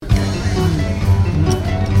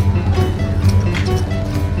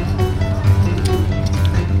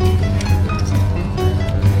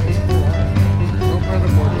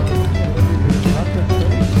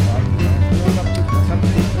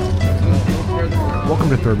Welcome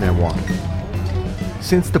to Third Man Walk.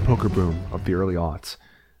 Since the poker boom of the early aughts,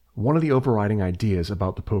 one of the overriding ideas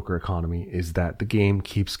about the poker economy is that the game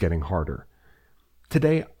keeps getting harder.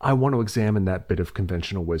 Today, I want to examine that bit of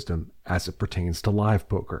conventional wisdom as it pertains to live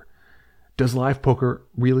poker. Does live poker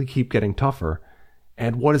really keep getting tougher,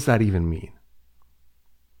 and what does that even mean?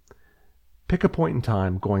 Pick a point in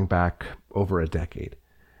time going back over a decade.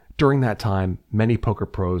 During that time, many poker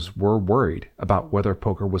pros were worried about whether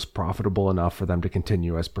poker was profitable enough for them to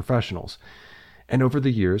continue as professionals. And over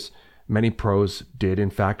the years, many pros did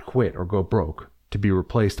in fact quit or go broke to be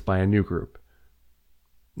replaced by a new group.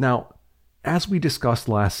 Now, as we discussed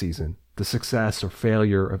last season, the success or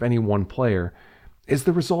failure of any one player is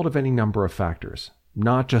the result of any number of factors,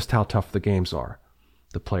 not just how tough the games are.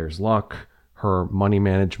 The player's luck, her money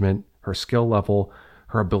management, her skill level,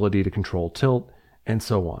 her ability to control tilt, and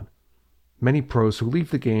so on. Many pros who leave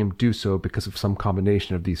the game do so because of some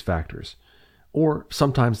combination of these factors, or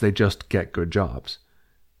sometimes they just get good jobs.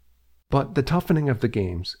 But the toughening of the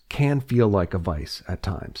games can feel like a vice at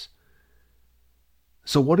times.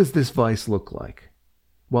 So what does this vice look like?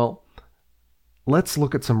 Well, let's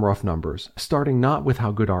look at some rough numbers, starting not with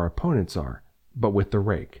how good our opponents are, but with the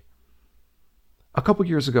rake. A couple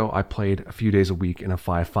years ago, I played a few days a week in a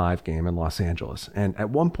 5-5 game in Los Angeles, and at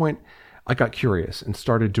one point, I got curious and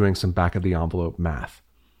started doing some back-of-the-envelope math.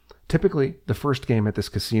 Typically, the first game at this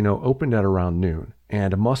casino opened at around noon,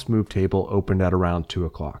 and a must-move table opened at around 2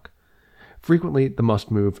 o'clock. Frequently, the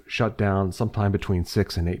must-move shut down sometime between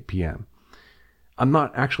 6 and 8 p.m. I'm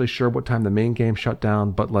not actually sure what time the main game shut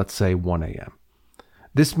down, but let's say 1 a.m.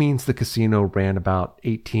 This means the casino ran about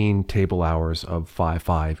 18 table hours of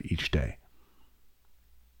 5-5 each day.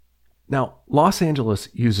 Now, Los Angeles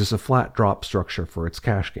uses a flat drop structure for its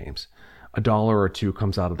cash games. $1 or $2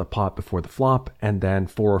 comes out of the pot before the flop, and then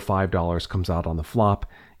 $4 or $5 comes out on the flop,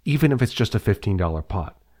 even if it's just a $15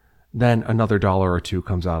 pot. Then another $1 or $2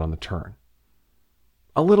 comes out on the turn.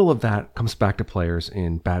 A little of that comes back to players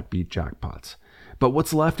in bad beat jackpots, but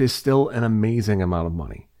what's left is still an amazing amount of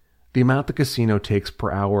money. The amount the casino takes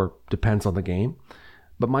per hour depends on the game,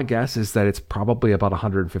 but my guess is that it's probably about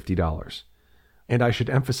 $150. And I should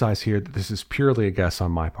emphasize here that this is purely a guess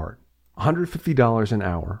on my part. $150 an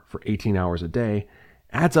hour for 18 hours a day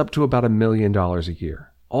adds up to about $1 million a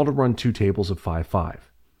year, all to run 2 tables of 5-5.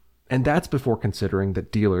 And that's before considering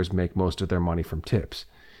that dealers make most of their money from tips.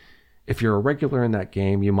 If you're a regular in that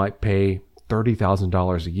game, you might pay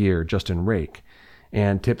 $30,000 a year just in rake,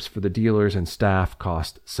 and tips for the dealers and staff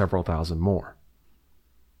cost several thousand more.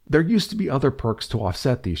 There used to be other perks to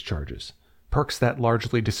offset these charges, perks that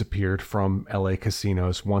largely disappeared from LA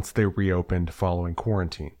casinos once they reopened following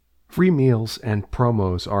quarantine. Free meals and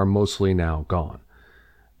promos are mostly now gone.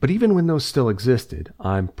 But even when those still existed,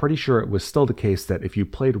 I'm pretty sure it was still the case that if you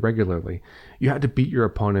played regularly, you had to beat your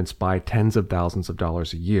opponents by tens of thousands of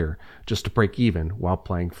dollars a year just to break even while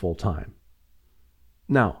playing full time.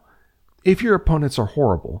 Now, if your opponents are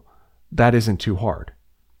horrible, that isn't too hard.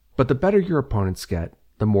 But the better your opponents get,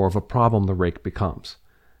 the more of a problem the rake becomes.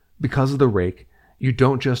 Because of the rake, you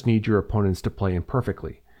don't just need your opponents to play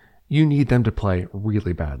imperfectly. You need them to play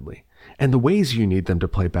really badly. And the ways you need them to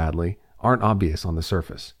play badly aren't obvious on the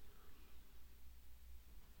surface.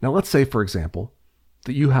 Now let's say, for example,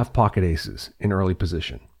 that you have pocket aces in early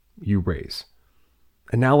position. You raise.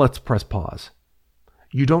 And now let's press pause.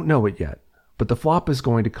 You don't know it yet, but the flop is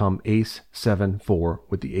going to come ace, 7, 4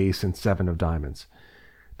 with the ace and 7 of diamonds.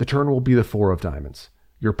 The turn will be the 4 of diamonds.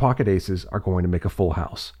 Your pocket aces are going to make a full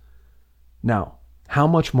house. Now, how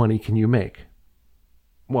much money can you make?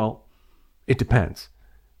 Well, it depends.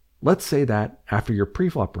 Let's say that after your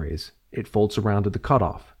preflop raise, it folds around to the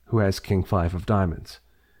cutoff, who has king 5 of diamonds.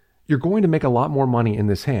 You're going to make a lot more money in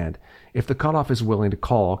this hand if the cutoff is willing to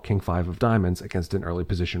call king 5 of diamonds against an early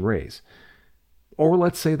position raise. Or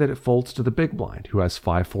let's say that it folds to the big blind, who has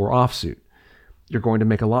 5-4 offsuit. You're going to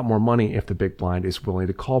make a lot more money if the big blind is willing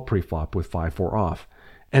to call preflop with 5-4 off,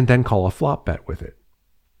 and then call a flop bet with it.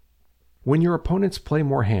 When your opponents play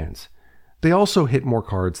more hands, they also hit more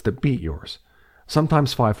cards that beat yours.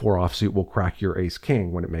 Sometimes 5-4 offsuit will crack your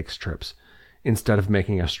ace-king when it makes trips, instead of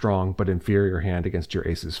making a strong but inferior hand against your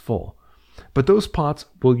aces full. But those pots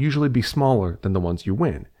will usually be smaller than the ones you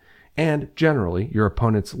win, and generally your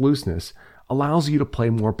opponent's looseness allows you to play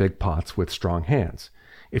more big pots with strong hands.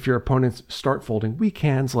 If your opponents start folding weak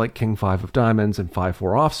hands like king 5 of diamonds and 5-4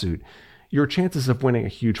 offsuit, your chances of winning a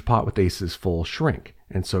huge pot with aces full shrink,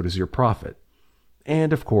 and so does your profit.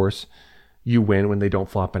 And of course, you win when they don't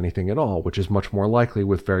flop anything at all, which is much more likely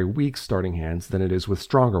with very weak starting hands than it is with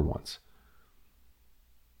stronger ones.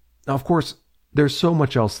 Now, of course, there's so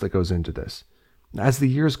much else that goes into this. As the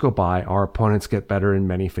years go by, our opponents get better in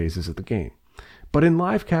many phases of the game. But in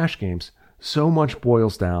live cash games, so much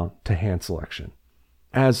boils down to hand selection.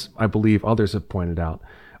 As I believe others have pointed out,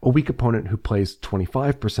 a weak opponent who plays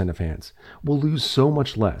 25% of hands will lose so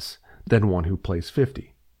much less than one who plays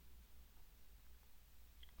 50.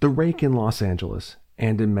 The rake in Los Angeles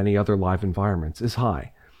and in many other live environments is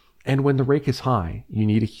high, and when the rake is high, you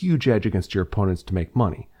need a huge edge against your opponents to make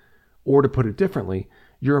money. Or to put it differently,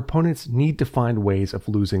 your opponents need to find ways of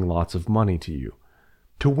losing lots of money to you.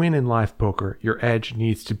 To win in live poker, your edge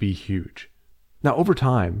needs to be huge. Now, over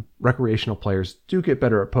time, recreational players do get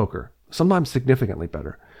better at poker, sometimes significantly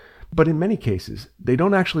better. But in many cases, they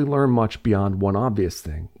don't actually learn much beyond one obvious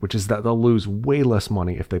thing, which is that they'll lose way less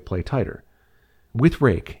money if they play tighter. With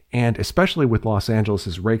rake, and especially with Los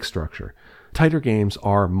Angeles' rake structure, tighter games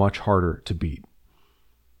are much harder to beat.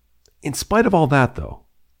 In spite of all that, though,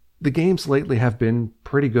 the games lately have been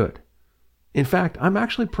pretty good. In fact, I'm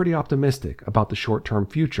actually pretty optimistic about the short-term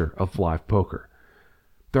future of live poker.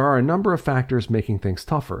 There are a number of factors making things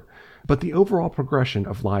tougher, but the overall progression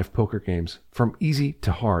of live poker games from easy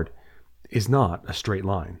to hard is not a straight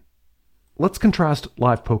line. Let's contrast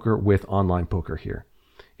live poker with online poker here.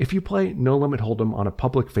 If you play No Limit Hold'em on a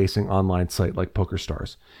public-facing online site like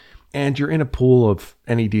PokerStars, and you're in a pool of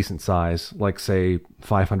any decent size, like say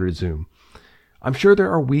 500 Zoom, I'm sure there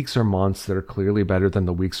are weeks or months that are clearly better than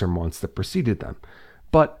the weeks or months that preceded them,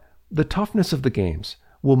 but the toughness of the games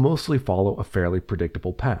will mostly follow a fairly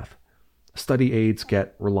predictable path. Study aids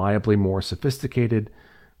get reliably more sophisticated,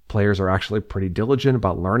 players are actually pretty diligent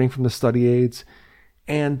about learning from the study aids,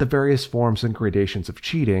 and the various forms and gradations of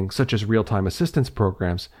cheating, such as real-time assistance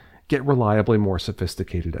programs, get reliably more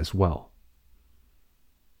sophisticated as well.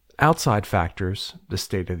 Outside factors, the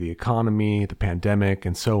state of the economy, the pandemic,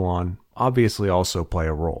 and so on, obviously also play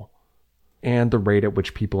a role. And the rate at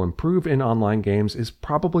which people improve in online games is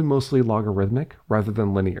probably mostly logarithmic rather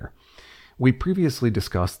than linear. We previously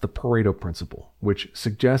discussed the Pareto principle, which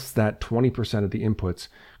suggests that 20% of the inputs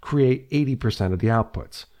create 80% of the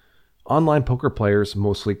outputs. Online poker players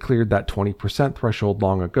mostly cleared that 20% threshold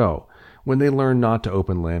long ago, when they learned not to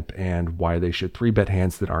open limp and why they should 3-bet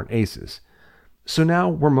hands that aren't aces. So now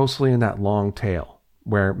we're mostly in that long tail,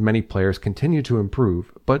 where many players continue to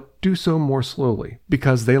improve, but do so more slowly,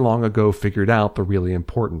 because they long ago figured out the really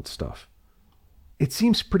important stuff. It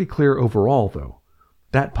seems pretty clear overall, though,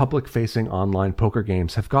 that public-facing online poker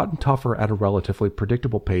games have gotten tougher at a relatively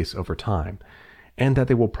predictable pace over time, and that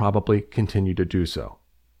they will probably continue to do so.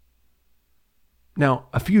 Now,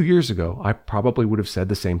 a few years ago, I probably would have said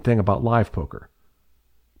the same thing about live poker,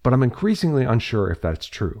 but I'm increasingly unsure if that's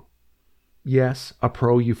true. Yes, a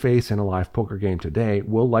pro you face in a live poker game today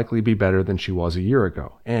will likely be better than she was a year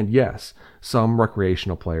ago, and yes, some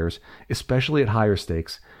recreational players, especially at higher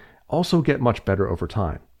stakes, also get much better over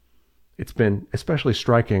time. It's been especially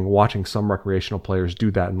striking watching some recreational players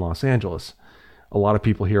do that in Los Angeles. A lot of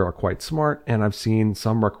people here are quite smart, and I've seen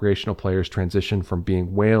some recreational players transition from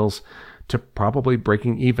being whales to probably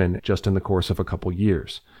breaking even just in the course of a couple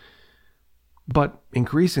years. But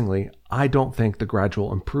increasingly, I don't think the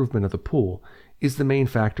gradual improvement of the pool is the main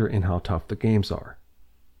factor in how tough the games are.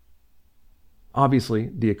 Obviously,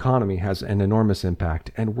 the economy has an enormous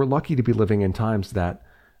impact, and we're lucky to be living in times that,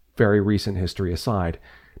 very recent history aside,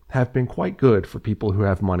 have been quite good for people who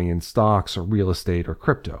have money in stocks or real estate or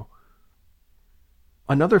crypto.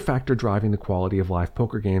 Another factor driving the quality of live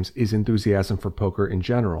poker games is enthusiasm for poker in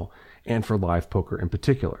general, and for live poker in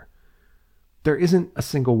particular. There isn't a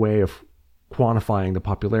single way of quantifying the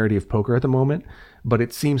popularity of poker at the moment, but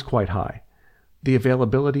it seems quite high. The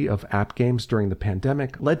availability of app games during the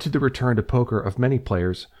pandemic led to the return to poker of many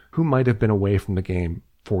players who might have been away from the game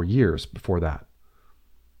for years before that.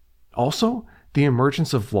 Also, the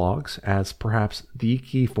emergence of vlogs as perhaps the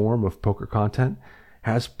key form of poker content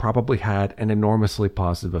has probably had an enormously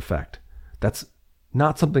positive effect. That's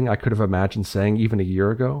not something I could have imagined saying even a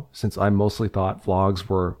year ago, since I mostly thought vlogs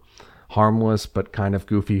were harmless but kind of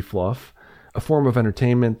goofy fluff, a form of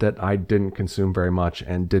entertainment that I didn't consume very much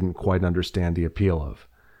and didn't quite understand the appeal of.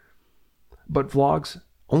 But vlogs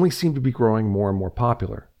only seem to be growing more and more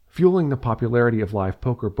popular, fueling the popularity of live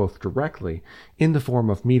poker both directly in the form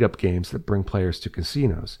of meetup games that bring players to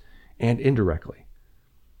casinos, and indirectly.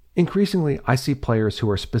 Increasingly, I see players who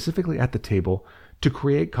are specifically at the table to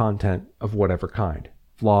create content of whatever kind,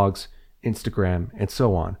 vlogs, Instagram, and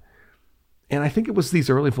so on. And I think it was these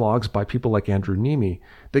early vlogs by people like Andrew Neeme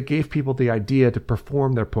that gave people the idea to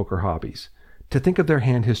perform their poker hobbies, to think of their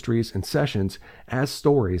hand histories and sessions as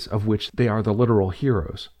stories of which they are the literal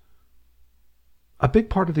heroes. A big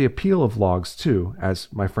part of the appeal of vlogs, too, as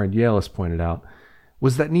my friend Yalis pointed out,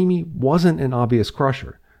 was that Nimi wasn't an obvious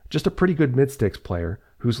crusher, just a pretty good mid-stakes player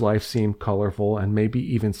whose life seemed colorful and maybe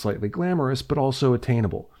even slightly glamorous, but also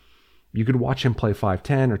attainable. You could watch him play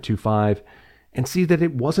 5-10 or 2-5 and see that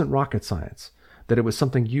it wasn't rocket science, that it was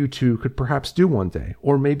something you two could perhaps do one day,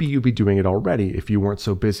 or maybe you'd be doing it already if you weren't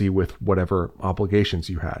so busy with whatever obligations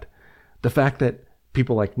you had. The fact that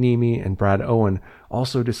people like Nimi and Brad Owen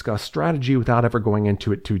also discussed strategy without ever going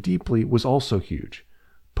into it too deeply was also huge.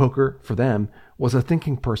 Poker, for them, was a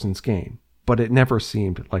thinking person's game, but it never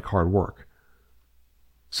seemed like hard work.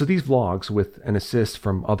 So these vlogs, with an assist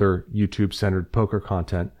from other YouTube-centered poker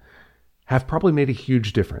content, have probably made a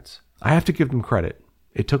huge difference. I have to give them credit.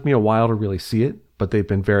 It took me a while to really see it, but they've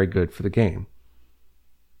been very good for the game.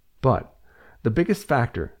 But the biggest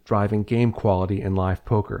factor driving game quality in live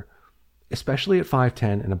poker, especially at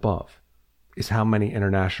 5-10 and above, is how many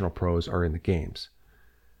international pros are in the games.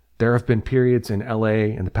 There have been periods in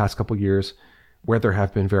LA in the past couple years where there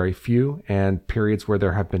have been very few and periods where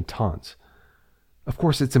there have been tons. Of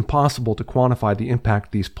course, it's impossible to quantify the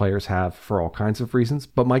impact these players have for all kinds of reasons,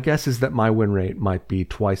 but my guess is that my win rate might be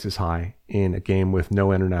twice as high in a game with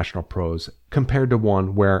no international pros compared to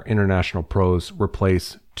one where international pros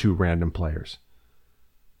replace two random players.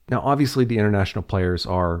 Now, obviously, the international players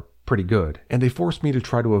are pretty good, and they force me to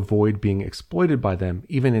try to avoid being exploited by them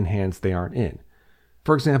even in hands they aren't in.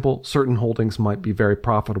 For example, certain holdings might be very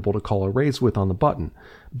profitable to call a raise with on the button,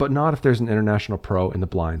 but not if there's an international pro in the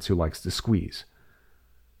blinds who likes to squeeze.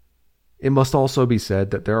 It must also be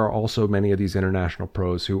said that there are also many of these international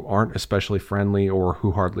pros who aren't especially friendly or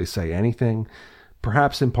who hardly say anything,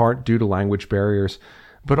 perhaps in part due to language barriers,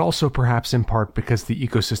 but also perhaps in part because the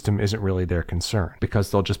ecosystem isn't really their concern,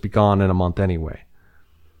 because they'll just be gone in a month anyway.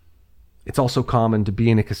 It's also common to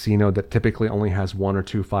be in a casino that typically only has 1 or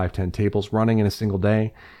 2 5-10 tables running in a single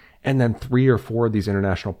day, and then 3 or 4 of these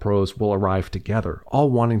international pros will arrive together,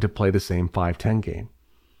 all wanting to play the same 5-10 game.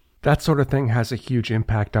 That sort of thing has a huge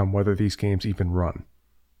impact on whether these games even run.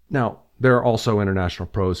 Now, there are also international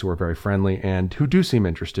pros who are very friendly and who do seem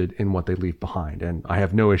interested in what they leave behind, and I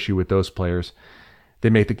have no issue with those players.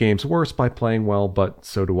 They make the games worse by playing well, but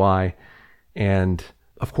so do I, and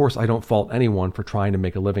of course, I don't fault anyone for trying to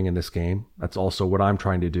make a living in this game. That's also what I'm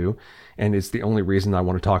trying to do, and it's the only reason I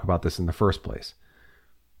want to talk about this in the first place.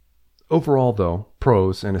 Overall, though,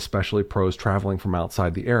 pros, and especially pros traveling from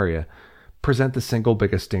outside the area, present the single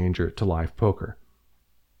biggest danger to live poker.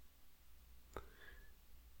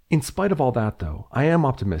 In spite of all that, though, I am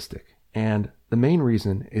optimistic, and the main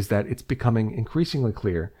reason is that it's becoming increasingly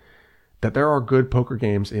clear that there are good poker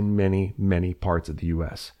games in many, many parts of the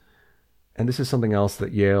US. And this is something else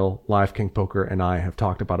that Yale, Live King Poker, and I have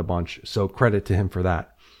talked about a bunch, so credit to him for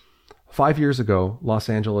that. 5 years ago, Los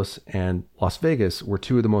Angeles and Las Vegas were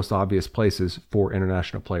two of the most obvious places for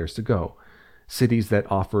international players to go, cities that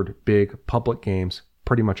offered big public games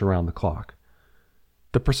pretty much around the clock.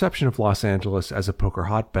 The perception of Los Angeles as a poker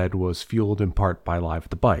hotbed was fueled in part by Live at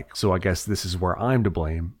the Bike, so I guess this is where I'm to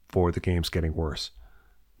blame for the games getting worse.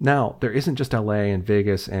 Now, there isn't just LA and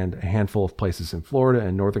Vegas and a handful of places in Florida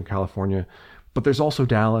and Northern California, but there's also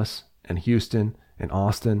Dallas and Houston and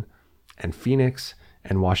Austin and Phoenix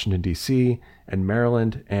and Washington, D.C. and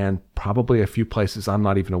Maryland and probably a few places I'm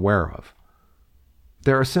not even aware of.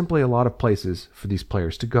 There are simply a lot of places for these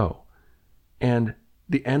players to go. And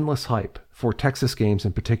the endless hype for Texas games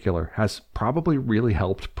in particular has probably really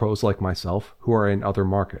helped pros like myself who are in other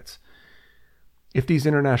markets. If these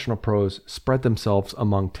international pros spread themselves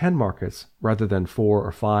among 10 markets rather than 4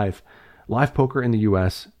 or 5, live poker in the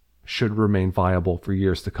US should remain viable for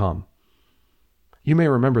years to come. You may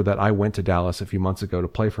remember that I went to Dallas a few months ago to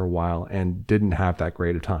play for a while and didn't have that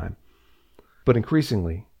great a time. But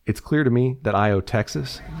increasingly, it's clear to me that I owe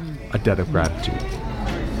Texas a debt of gratitude.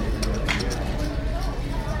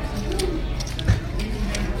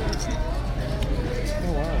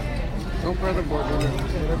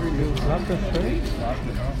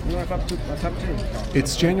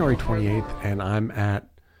 It's January 28th, and I'm at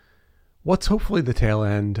what's hopefully the tail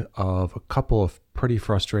end of a couple of pretty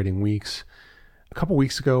frustrating weeks. A couple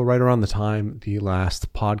weeks ago, right around the time the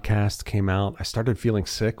last podcast came out, I started feeling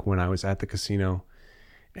sick when I was at the casino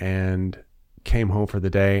and came home for the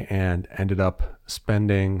day and ended up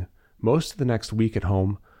spending most of the next week at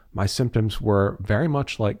home. My symptoms were very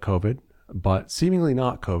much like COVID, but seemingly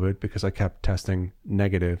not COVID because I kept testing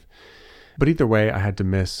negative. But either way, I had to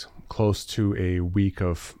miss close to a week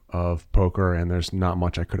of poker, and there's not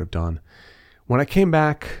much I could have done. When I came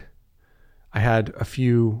back, I had a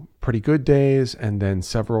few pretty good days and then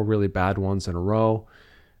several really bad ones in a row.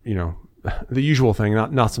 You know, the usual thing,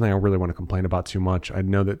 not something I really want to complain about too much. I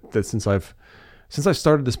know that since I've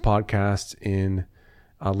started this podcast in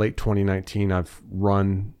late 2019, I've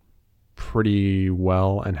run pretty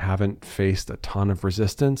well and haven't faced a ton of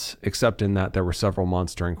resistance, except in that there were several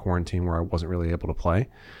months during quarantine where I wasn't really able to play.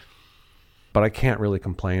 But I can't really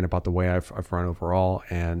complain about the way I've run overall.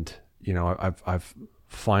 And, you know, I've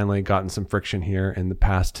finally gotten some friction here in the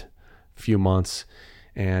past few months,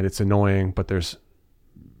 and it's annoying, but there's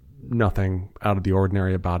nothing out of the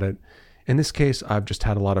ordinary about it. In this case, I've just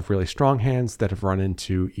had a lot of really strong hands that have run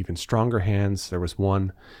into even stronger hands. There was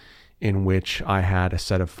one in which I had a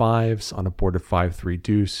set of fives on a board of 5-3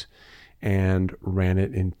 deuce and ran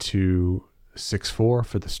it into 6-4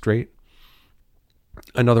 for the straight.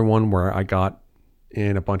 Another one where I got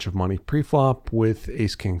in a bunch of money pre-flop with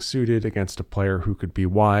ace-king suited against a player who could be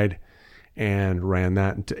wide and ran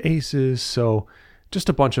that into aces. So just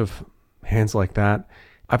a bunch of hands like that.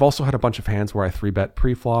 I've also had a bunch of hands where I 3-bet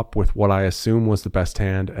pre-flop with what I assume was the best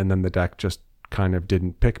hand, and then the deck just kind of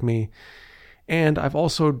didn't pick me. And I've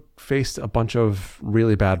also faced a bunch of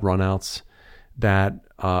really bad runouts that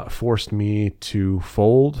forced me to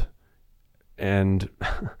fold. And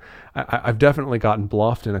I've definitely gotten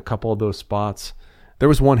bluffed in a couple of those spots. There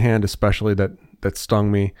was one hand especially that stung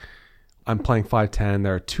me. I'm playing 5-10.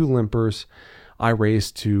 There are 2 limpers. I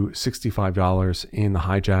raised to $65 in the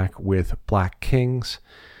hijack with black kings.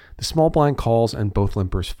 The small blind calls and both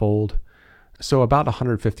limpers fold. So about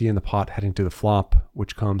 150 in the pot heading to the flop,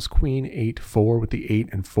 which comes queen 8-4 with the 8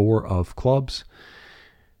 and 4 of clubs.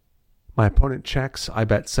 My opponent checks. I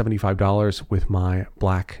bet $75 with my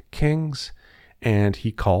black kings, and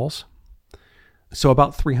he calls. So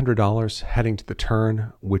about $300 heading to the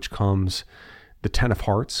turn, which comes the 10 of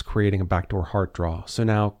hearts, creating a backdoor heart draw. So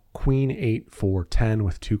now queen 8-4-10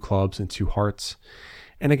 with 2 clubs and 2 hearts.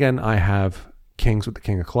 And again, I have kings with the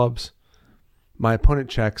king of clubs. My opponent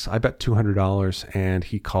checks. I bet $200 and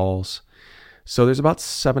he calls. So there's about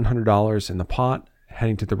 $700 in the pot.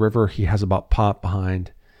 Heading to the river, he has about pot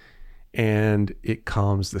behind. And it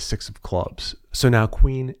comes the 6 of clubs. So now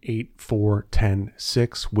queen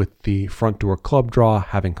 8-4-10-6 with the front door club draw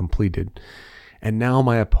having completed. And now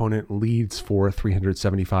my opponent leads for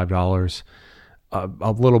 $375,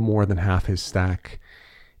 a little more than half his stack.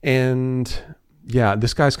 And yeah,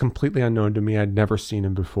 this guy's completely unknown to me. I'd never seen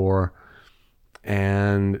him before.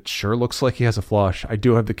 And it sure looks like he has a flush. I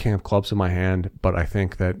do have the king of clubs in my hand, but I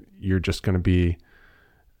think that you're just going to be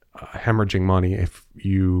hemorrhaging money if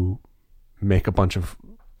you make a bunch of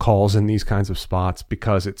calls in these kinds of spots,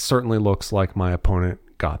 because it certainly looks like my opponent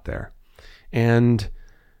got there. And,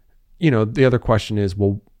 you know, the other question is,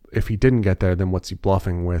 well, if he didn't get there, then what's he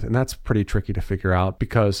bluffing with? And that's pretty tricky to figure out,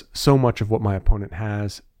 because so much of what my opponent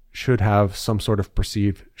has should have some sort of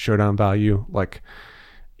perceived showdown value, like,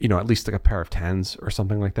 you know, at least like a pair of 10s or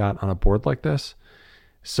something like that on a board like this.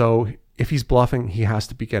 So if he's bluffing, he has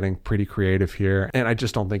to be getting pretty creative here. And I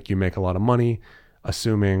just don't think you make a lot of money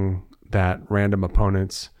assuming that random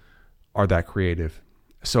opponents are that creative.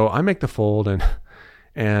 So I make the fold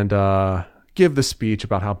and give the speech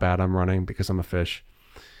about how bad I'm running because I'm a fish.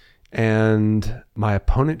 And my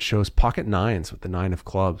opponent shows pocket 9s with the 9 of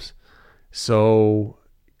clubs. So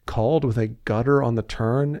called with a gutter on the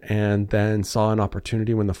turn and then saw an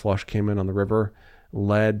opportunity when the flush came in on the river,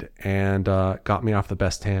 led and got me off the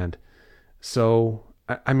best hand. So,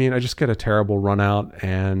 I mean, I just get a terrible run out,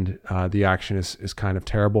 and the action is kind of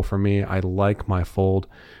terrible for me. I like my fold,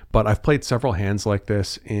 but I've played several hands like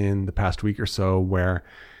this in the past week or so where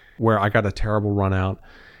I got a terrible run out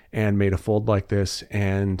and made a fold like this,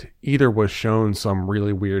 and either was shown some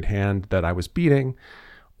really weird hand that I was beating,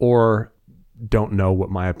 or don't know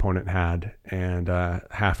what my opponent had and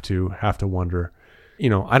have to wonder. You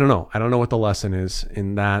know, I don't know what the lesson is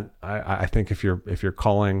in that. I think if you're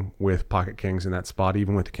calling with pocket kings in that spot,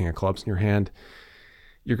 even with the king of clubs in your hand,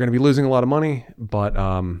 you're going to be losing a lot of money. But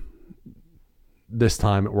this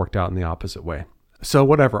time it worked out in the opposite way. So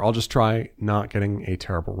whatever, I'll just try not getting a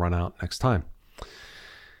terrible run out next time.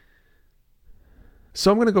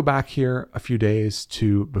 So I'm going to go back here a few days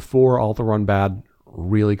to before all the run bad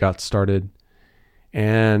really got started.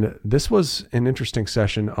 And this was an interesting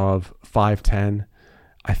session of 5-10.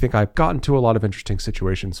 I think I've gotten to a lot of interesting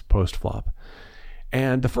situations post-flop.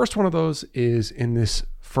 And the first one of those is in this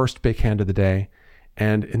first big hand of the day.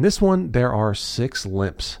 And in this one, there are 6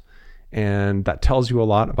 limps. And that tells you a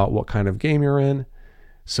lot about what kind of game you're in.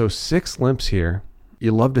 So 6 limps here.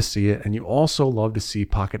 You love to see it. And you also love to see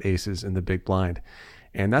pocket aces in the big blind.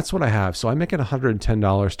 And that's what I have. So I make it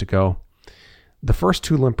 $110 to go. The first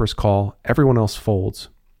 2 limpers call. Everyone else folds.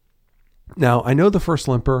 Now, I know the first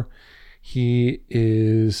limper, he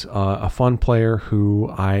is a fun player who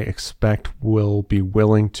I expect will be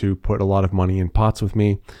willing to put a lot of money in pots with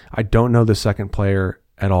me. I don't know the second player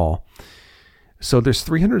at all. So there's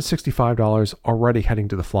 $365 already heading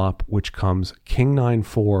to the flop, which comes king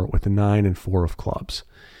 9-4 with a 9 and 4 of clubs.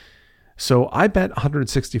 So I bet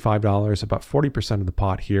 $165, about 40% of the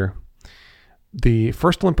pot here. The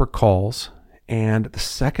first limper calls, and the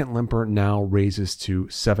second limper now raises to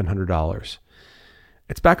 $700.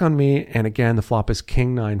 It's back on me, and again, the flop is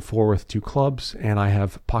king 9-4 with 2 clubs, and I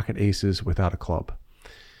have pocket aces without a club.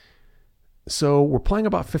 So we're playing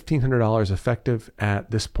about $1,500 effective at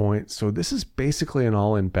this point. So this is basically an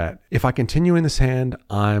all-in bet. If I continue in this hand,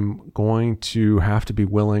 I'm going to have to be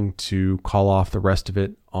willing to call off the rest of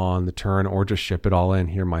it on the turn or just ship it all in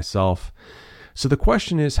here myself. So the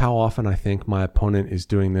question is how often I think my opponent is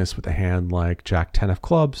doing this with a hand like Jack 10 of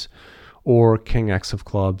clubs or King X of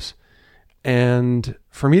clubs. And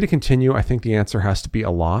for me to continue, I think the answer has to be a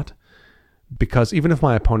lot, because even if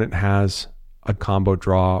my opponent has a combo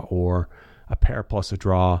draw or a pair plus a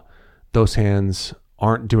draw, those hands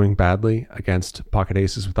aren't doing badly against pocket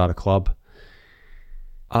aces without a club.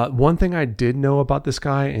 One thing I did know about this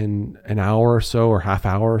guy in an hour or so or half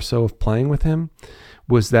hour or so of playing with him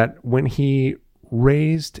was that when he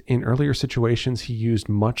raised in earlier situations, he used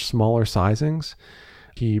much smaller sizings.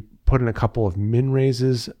 He put in a couple of min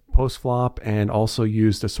raises post flop and also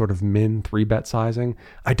used a sort of min 3-bet sizing.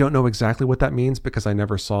 I don't know exactly what that means because I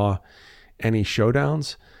never saw any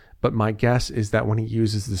showdowns. But my guess is that when he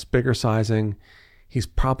uses this bigger sizing, he's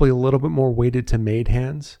probably a little bit more weighted to made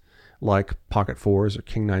hands, like pocket 4s or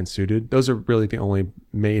king 9 suited. Those are really the only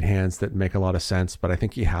made hands that make a lot of sense, but I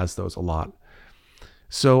think he has those a lot.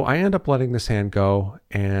 So I end up letting this hand go,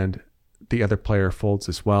 and the other player folds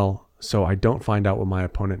as well, so I don't find out what my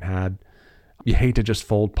opponent had. You hate to just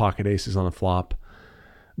fold pocket aces on the flop,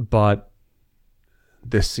 but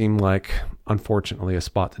this seemed like, unfortunately, a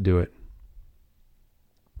spot to do it.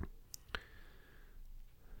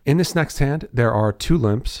 In this next hand, there are 2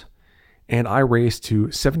 limps, and I raise to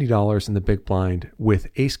 $70 in the big blind with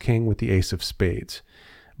ace-king with the ace of spades.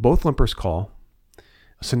 Both limpers call.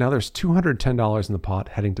 So now there's $210 in the pot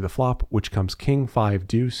heading to the flop, which comes king 5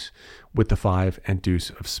 deuce with the 5 and deuce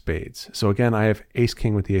of spades. So again, I have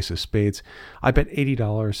ace-king with the ace of spades. I bet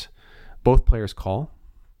 $80. Both players call.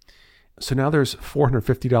 So now there's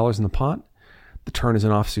 $450 in the pot. The turn is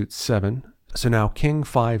an offsuit 7. So now king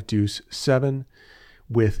 5 deuce 7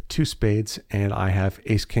 with 2 spades, and I have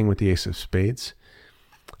ace-king with the ace of spades.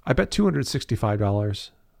 I bet $265.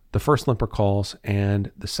 The first limper calls,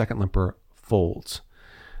 and the second limper folds.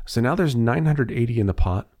 So now there's $980 in the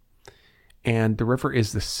pot, and the river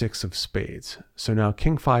is the 6 of spades. So now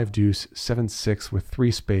king 5 deuce, 7-6 with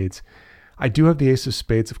 3 spades. I do have the ace of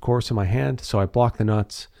spades, of course, in my hand, so I block the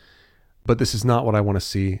nuts, but this is not what I want to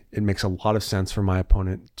see. It makes a lot of sense for my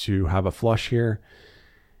opponent to have a flush here,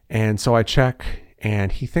 and so I check,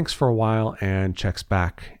 and he thinks for a while and checks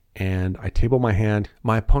back, and I table my hand.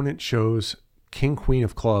 My opponent shows king queen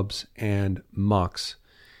of clubs and mucks,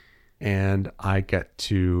 and I get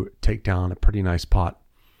to take down a pretty nice pot.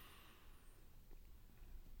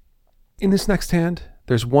 In this next hand,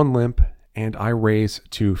 there's 1 limp, and I raise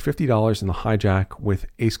to $50 in the hijack with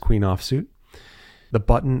ace queen offsuit. The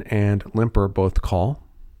button and limper both call.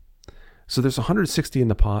 So there's $160 in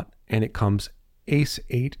the pot, and it comes ace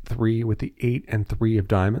 8-3 with the 8 and 3 of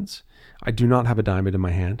diamonds. I do not have a diamond in my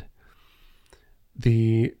hand.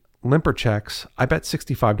 The limper checks. I bet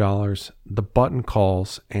 $65. The button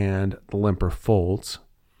calls and the limper folds.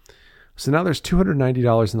 So now there's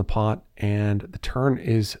 $290 in the pot, and the turn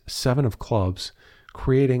is 7 of clubs,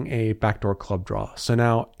 creating a backdoor club draw. So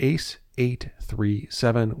now ace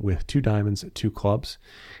 8-3-7 with 2 diamonds, 2 clubs,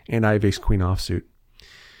 and I have ace queen offsuit.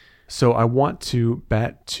 So I want to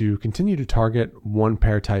bet to continue to target 1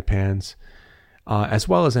 pair type hands, as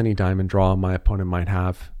well as any diamond draw my opponent might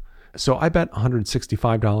have. So I bet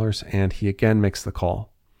 $165, and he again makes the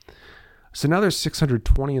call. So now there's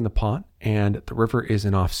 $620 in the pot, and the river is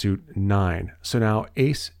an offsuit 9. So now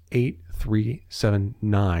ace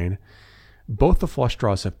 8-3-7-9. Both the flush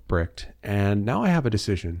draws have bricked, and now I have a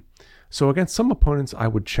decision. So against some opponents, I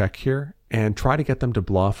would check here and try to get them to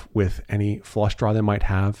bluff with any flush draw they might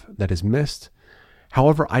have that is missed.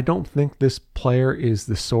 However, I don't think this player is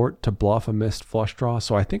the sort to bluff a missed flush draw,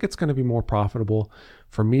 so I think it's going to be more profitable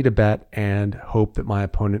for me to bet and hope that my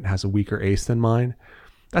opponent has a weaker ace than mine.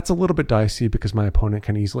 That's a little bit dicey because my opponent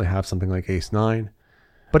can easily have something like ace 9,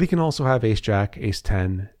 but he can also have ace jack, ace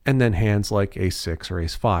 10, and then hands like ace 6 or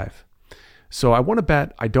ace 5. So I want to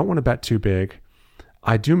bet. I don't want to bet too big.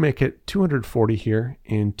 I do make it 240 here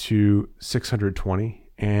into 620,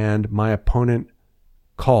 and my opponent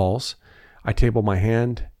calls. I table my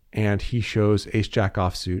hand, and he shows ace jack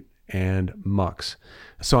offsuit, and mucks.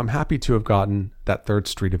 So I'm happy to have gotten that third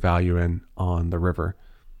street of value in on the river.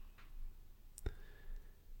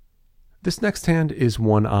 This next hand is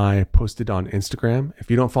one I posted on Instagram.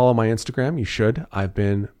 If you don't follow my Instagram, you should. I've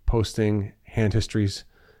been posting hand histories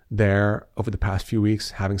there over the past few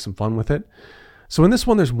weeks, having some fun with it. So in this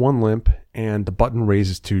one, there's one limp and the button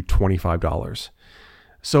raises to $25.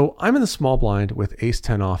 So I'm in the small blind with ace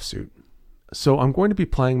 10 offsuit. So I'm going to be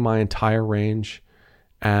playing my entire range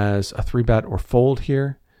as a 3-bet or fold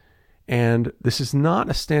here. And this is not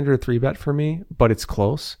a standard 3-bet for me, but it's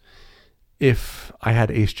close. If I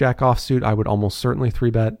had ace jack offsuit, I would almost certainly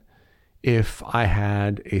 3-bet. If I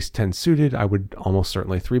had ace 10 suited, I would almost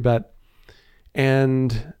certainly 3-bet.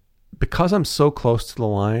 And because I'm so close to the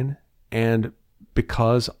line, and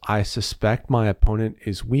because I suspect my opponent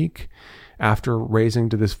is weak after raising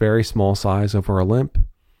to this very small size over a limp,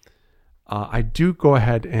 I do go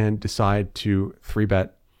ahead and decide to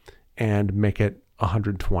 3-bet and make it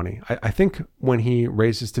 120. I think when he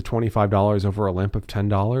raises to $25 over a limp of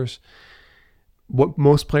 $10, what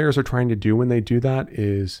most players are trying to do when they do that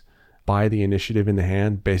is buy the initiative in the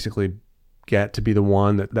hand, basically get to be the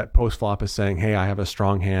one that post-flop is saying, hey, I have a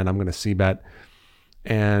strong hand, I'm going to c-bet,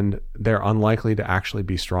 and they're unlikely to actually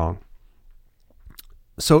be strong.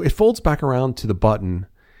 So it folds back around to the button,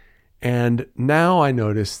 and now I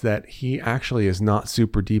notice that he actually is not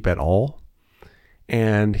super deep at all,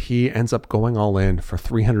 and he ends up going all in for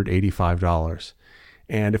 $385.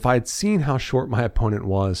 And if I had seen how short my opponent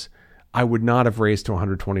was, I would not have raised to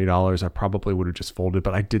 $120. I probably would have just folded,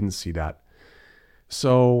 but I didn't see that.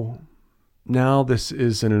 So now this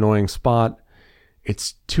is an annoying spot.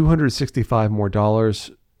 It's $265 more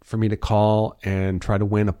for me to call and try to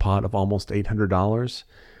win a pot of almost $800.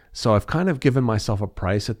 So I've kind of given myself a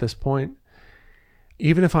price at this point.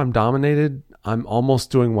 Even if I'm dominated, I'm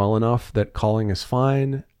almost doing well enough that calling is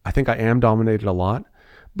fine. I think I am dominated a lot,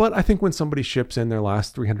 but I think when somebody ships in their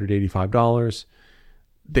last $385,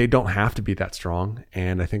 they don't have to be that strong.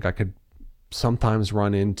 And I think I could sometimes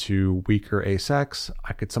run into weaker ace-x.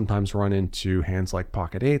 I could sometimes run into hands like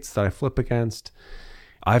pocket eights that I flip against.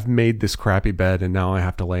 I've made this crappy bed and now I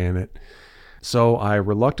have to lay in it. So I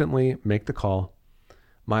reluctantly make the call.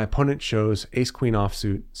 My opponent shows ace queen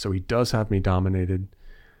offsuit, so he does have me dominated.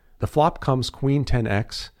 The flop comes queen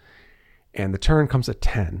 10x and the turn comes at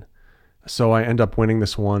 10. So I end up winning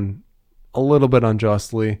this one a little bit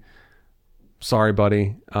unjustly. Sorry,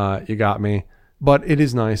 buddy, you got me. But it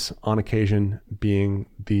is nice on occasion being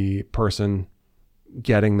the person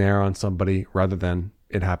getting there on somebody rather than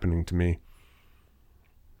it happening to me.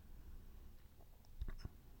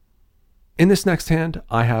 In this next hand,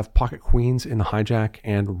 I have pocket queens in the hijack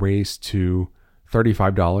and raise to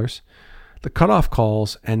 $35. The cutoff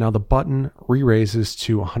calls, and now the button re-raises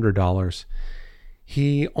to $100.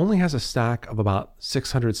 He only has a stack of about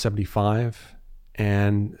 675.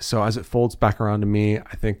 And so as it folds back around to me,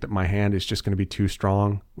 I think that my hand is just going to be too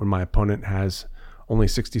strong when my opponent has only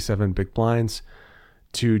 67 big blinds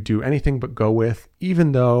to do anything but go with,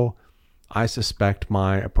 even though I suspect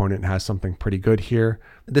my opponent has something pretty good here.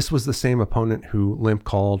 This was the same opponent who limp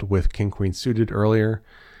called with king queen suited earlier.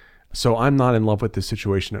 So I'm not in love with this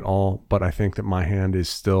situation at all, but I think that my hand is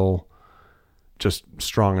still just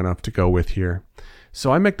strong enough to go with here.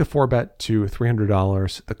 So I make the 4-bet to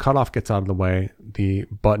 $300. The cutoff gets out of the way. The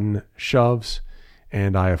button shoves,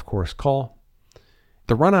 and I, of course, call.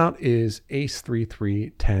 The run out is ace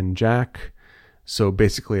 3-3, 10 jack. So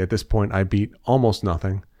basically, at this point, I beat almost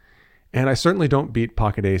nothing. And I certainly don't beat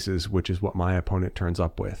pocket aces, which is what my opponent turns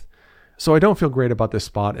up with. So I don't feel great about this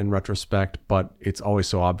spot in retrospect, but it's always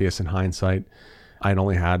so obvious in hindsight. I'd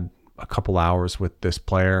only had a couple hours with this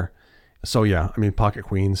player. So yeah, I mean, pocket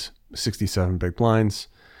queens, 67 big blinds,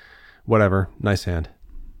 whatever, nice hand.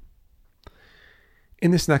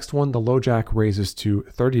 In this next one, the low jack raises to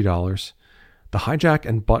 $30. The hijack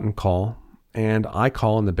and button call, and I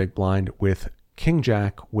call in the big blind with king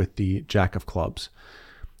jack with the jack of clubs.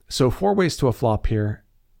 So 4 ways to a flop here,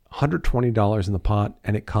 $120 in the pot,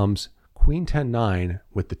 and it comes queen 10-9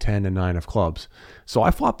 with the 10 and 9 of clubs. So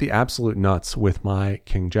I flop the absolute nuts with my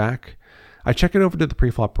king jack. I check it over to the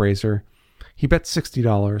preflop raiser. He bets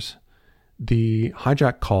 $60. The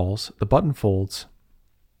hijack calls, the button folds,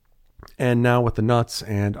 and now with the nuts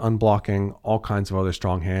and unblocking all kinds of other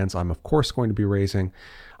strong hands, I'm of course going to be raising.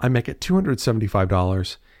 I make it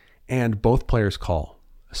 $275, and both players call.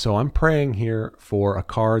 So I'm praying here for a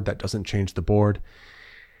card that doesn't change the board,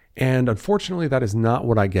 and unfortunately that is not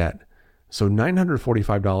what I get. So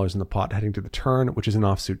 $945 in the pot heading to the turn, which is an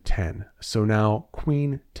offsuit 10. So now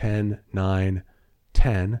queen 10, 9,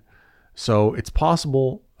 10. So it's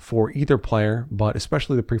possible for either player, but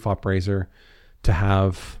especially the preflop raiser, to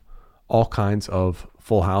have all kinds of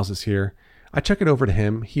full houses here. I check it over to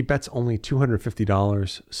him. He bets only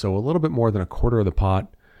 $250, so a little bit more than a quarter of the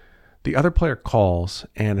pot. The other player calls,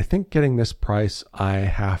 and I think getting this price, I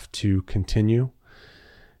have to continue,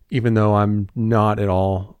 even though I'm not at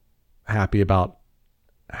all happy about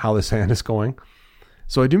how this hand is going.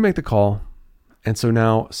 So I do make the call, and so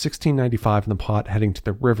now $16.95 in the pot heading to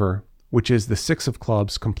the river, which is the 6 of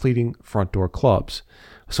clubs completing front door clubs.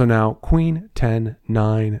 So now queen, 10,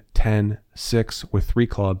 9, 10, 6 with 3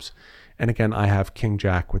 clubs. And again, I have king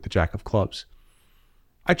jack with the jack of clubs.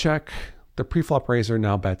 I check. The preflop raiser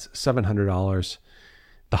now bets $700.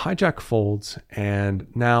 The hijack folds, and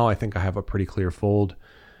now I think I have a pretty clear fold.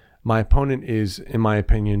 My opponent is, in my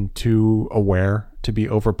opinion, too aware to be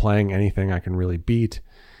overplaying anything I can really beat.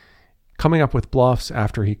 Coming up with bluffs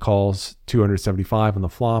after he calls 275 on the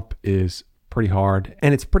flop is pretty hard,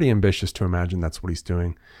 and it's pretty ambitious to imagine that's what he's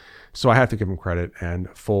doing. So I have to give him credit and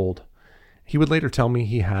fold. He would later tell me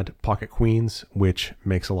he had pocket queens, which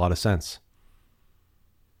makes a lot of sense.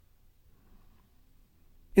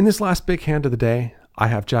 In this last big hand of the day, I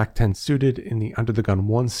have Jack 10 suited in the under the gun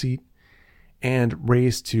 1 seat and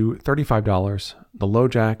raised to $35. The low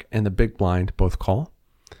jack and the big blind both call.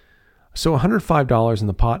 So $105 in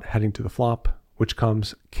the pot heading to the flop, which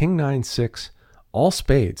comes king 9, 6, all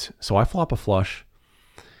spades. So I flop a flush.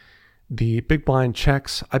 The big blind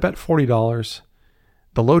checks. I bet $40.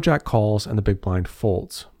 The low jack calls and the big blind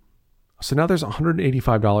folds. So now there's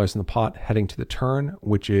 $185 in the pot heading to the turn,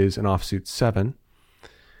 which is an offsuit 7.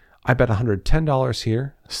 I bet $110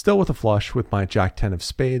 here, still with a flush with my jack 10 of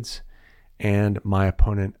spades, and my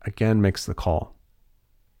opponent again makes the call.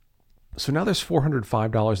 So now there's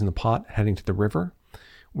 $405 in the pot heading to the river,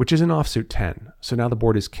 which is an offsuit 10. So now the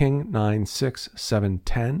board is king, 9, 6, 7,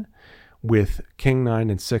 10, with king,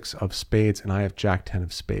 9, and 6 of spades, and I have jack 10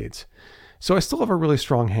 of spades. So I still have a really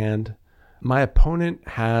strong hand. My opponent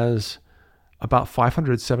has about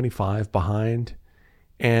 575 behind,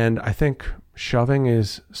 and I think shoving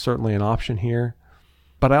is certainly an option here.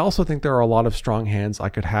 But I also think there are a lot of strong hands I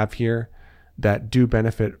could have here that do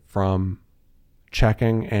benefit from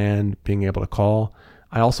checking and being able to call.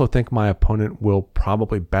 I also think my opponent will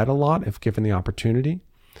probably bet a lot if given the opportunity.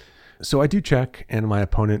 So I do check, and my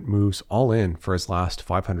opponent moves all in for his last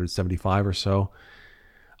 575 or so.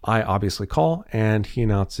 I obviously call, and he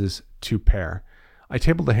announces 2 pair. I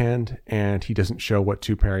table the hand, and he doesn't show what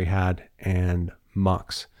 2 pair he had, and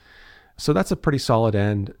mucks. So that's a pretty solid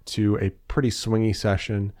end to a pretty swingy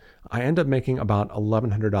session. I end up making about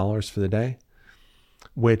 $1,100 for the day,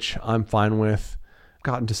 which I'm fine with.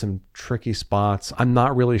 Got into some tricky spots. I'm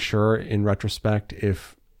not really sure in retrospect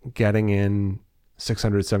if getting in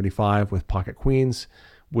 675 with pocket queens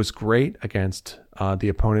was great against the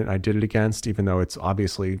opponent I did it against, even though it's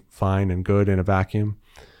obviously fine and good in a vacuum.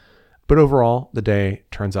 But overall, the day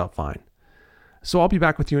turns out fine. So I'll be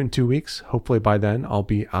back with you in 2 weeks. Hopefully by then I'll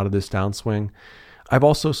be out of this downswing. I've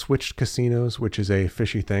also switched casinos, which is a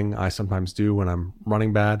fishy thing I sometimes do when I'm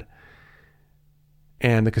running bad.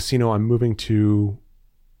 And the casino I'm moving to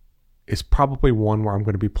is probably one where I'm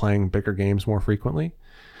going to be playing bigger games more frequently.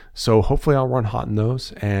 So hopefully I'll run hot in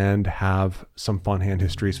those and have some fun hand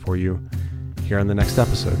histories for you here in the next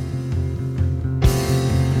episode.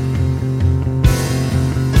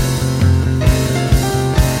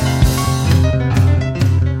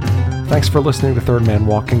 Thanks for listening to Third Man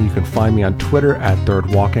Walking. You can find me on Twitter at Third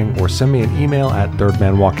Walking or send me an email at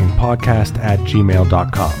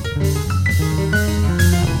thirdmanwalkingpodcast@gmail.com.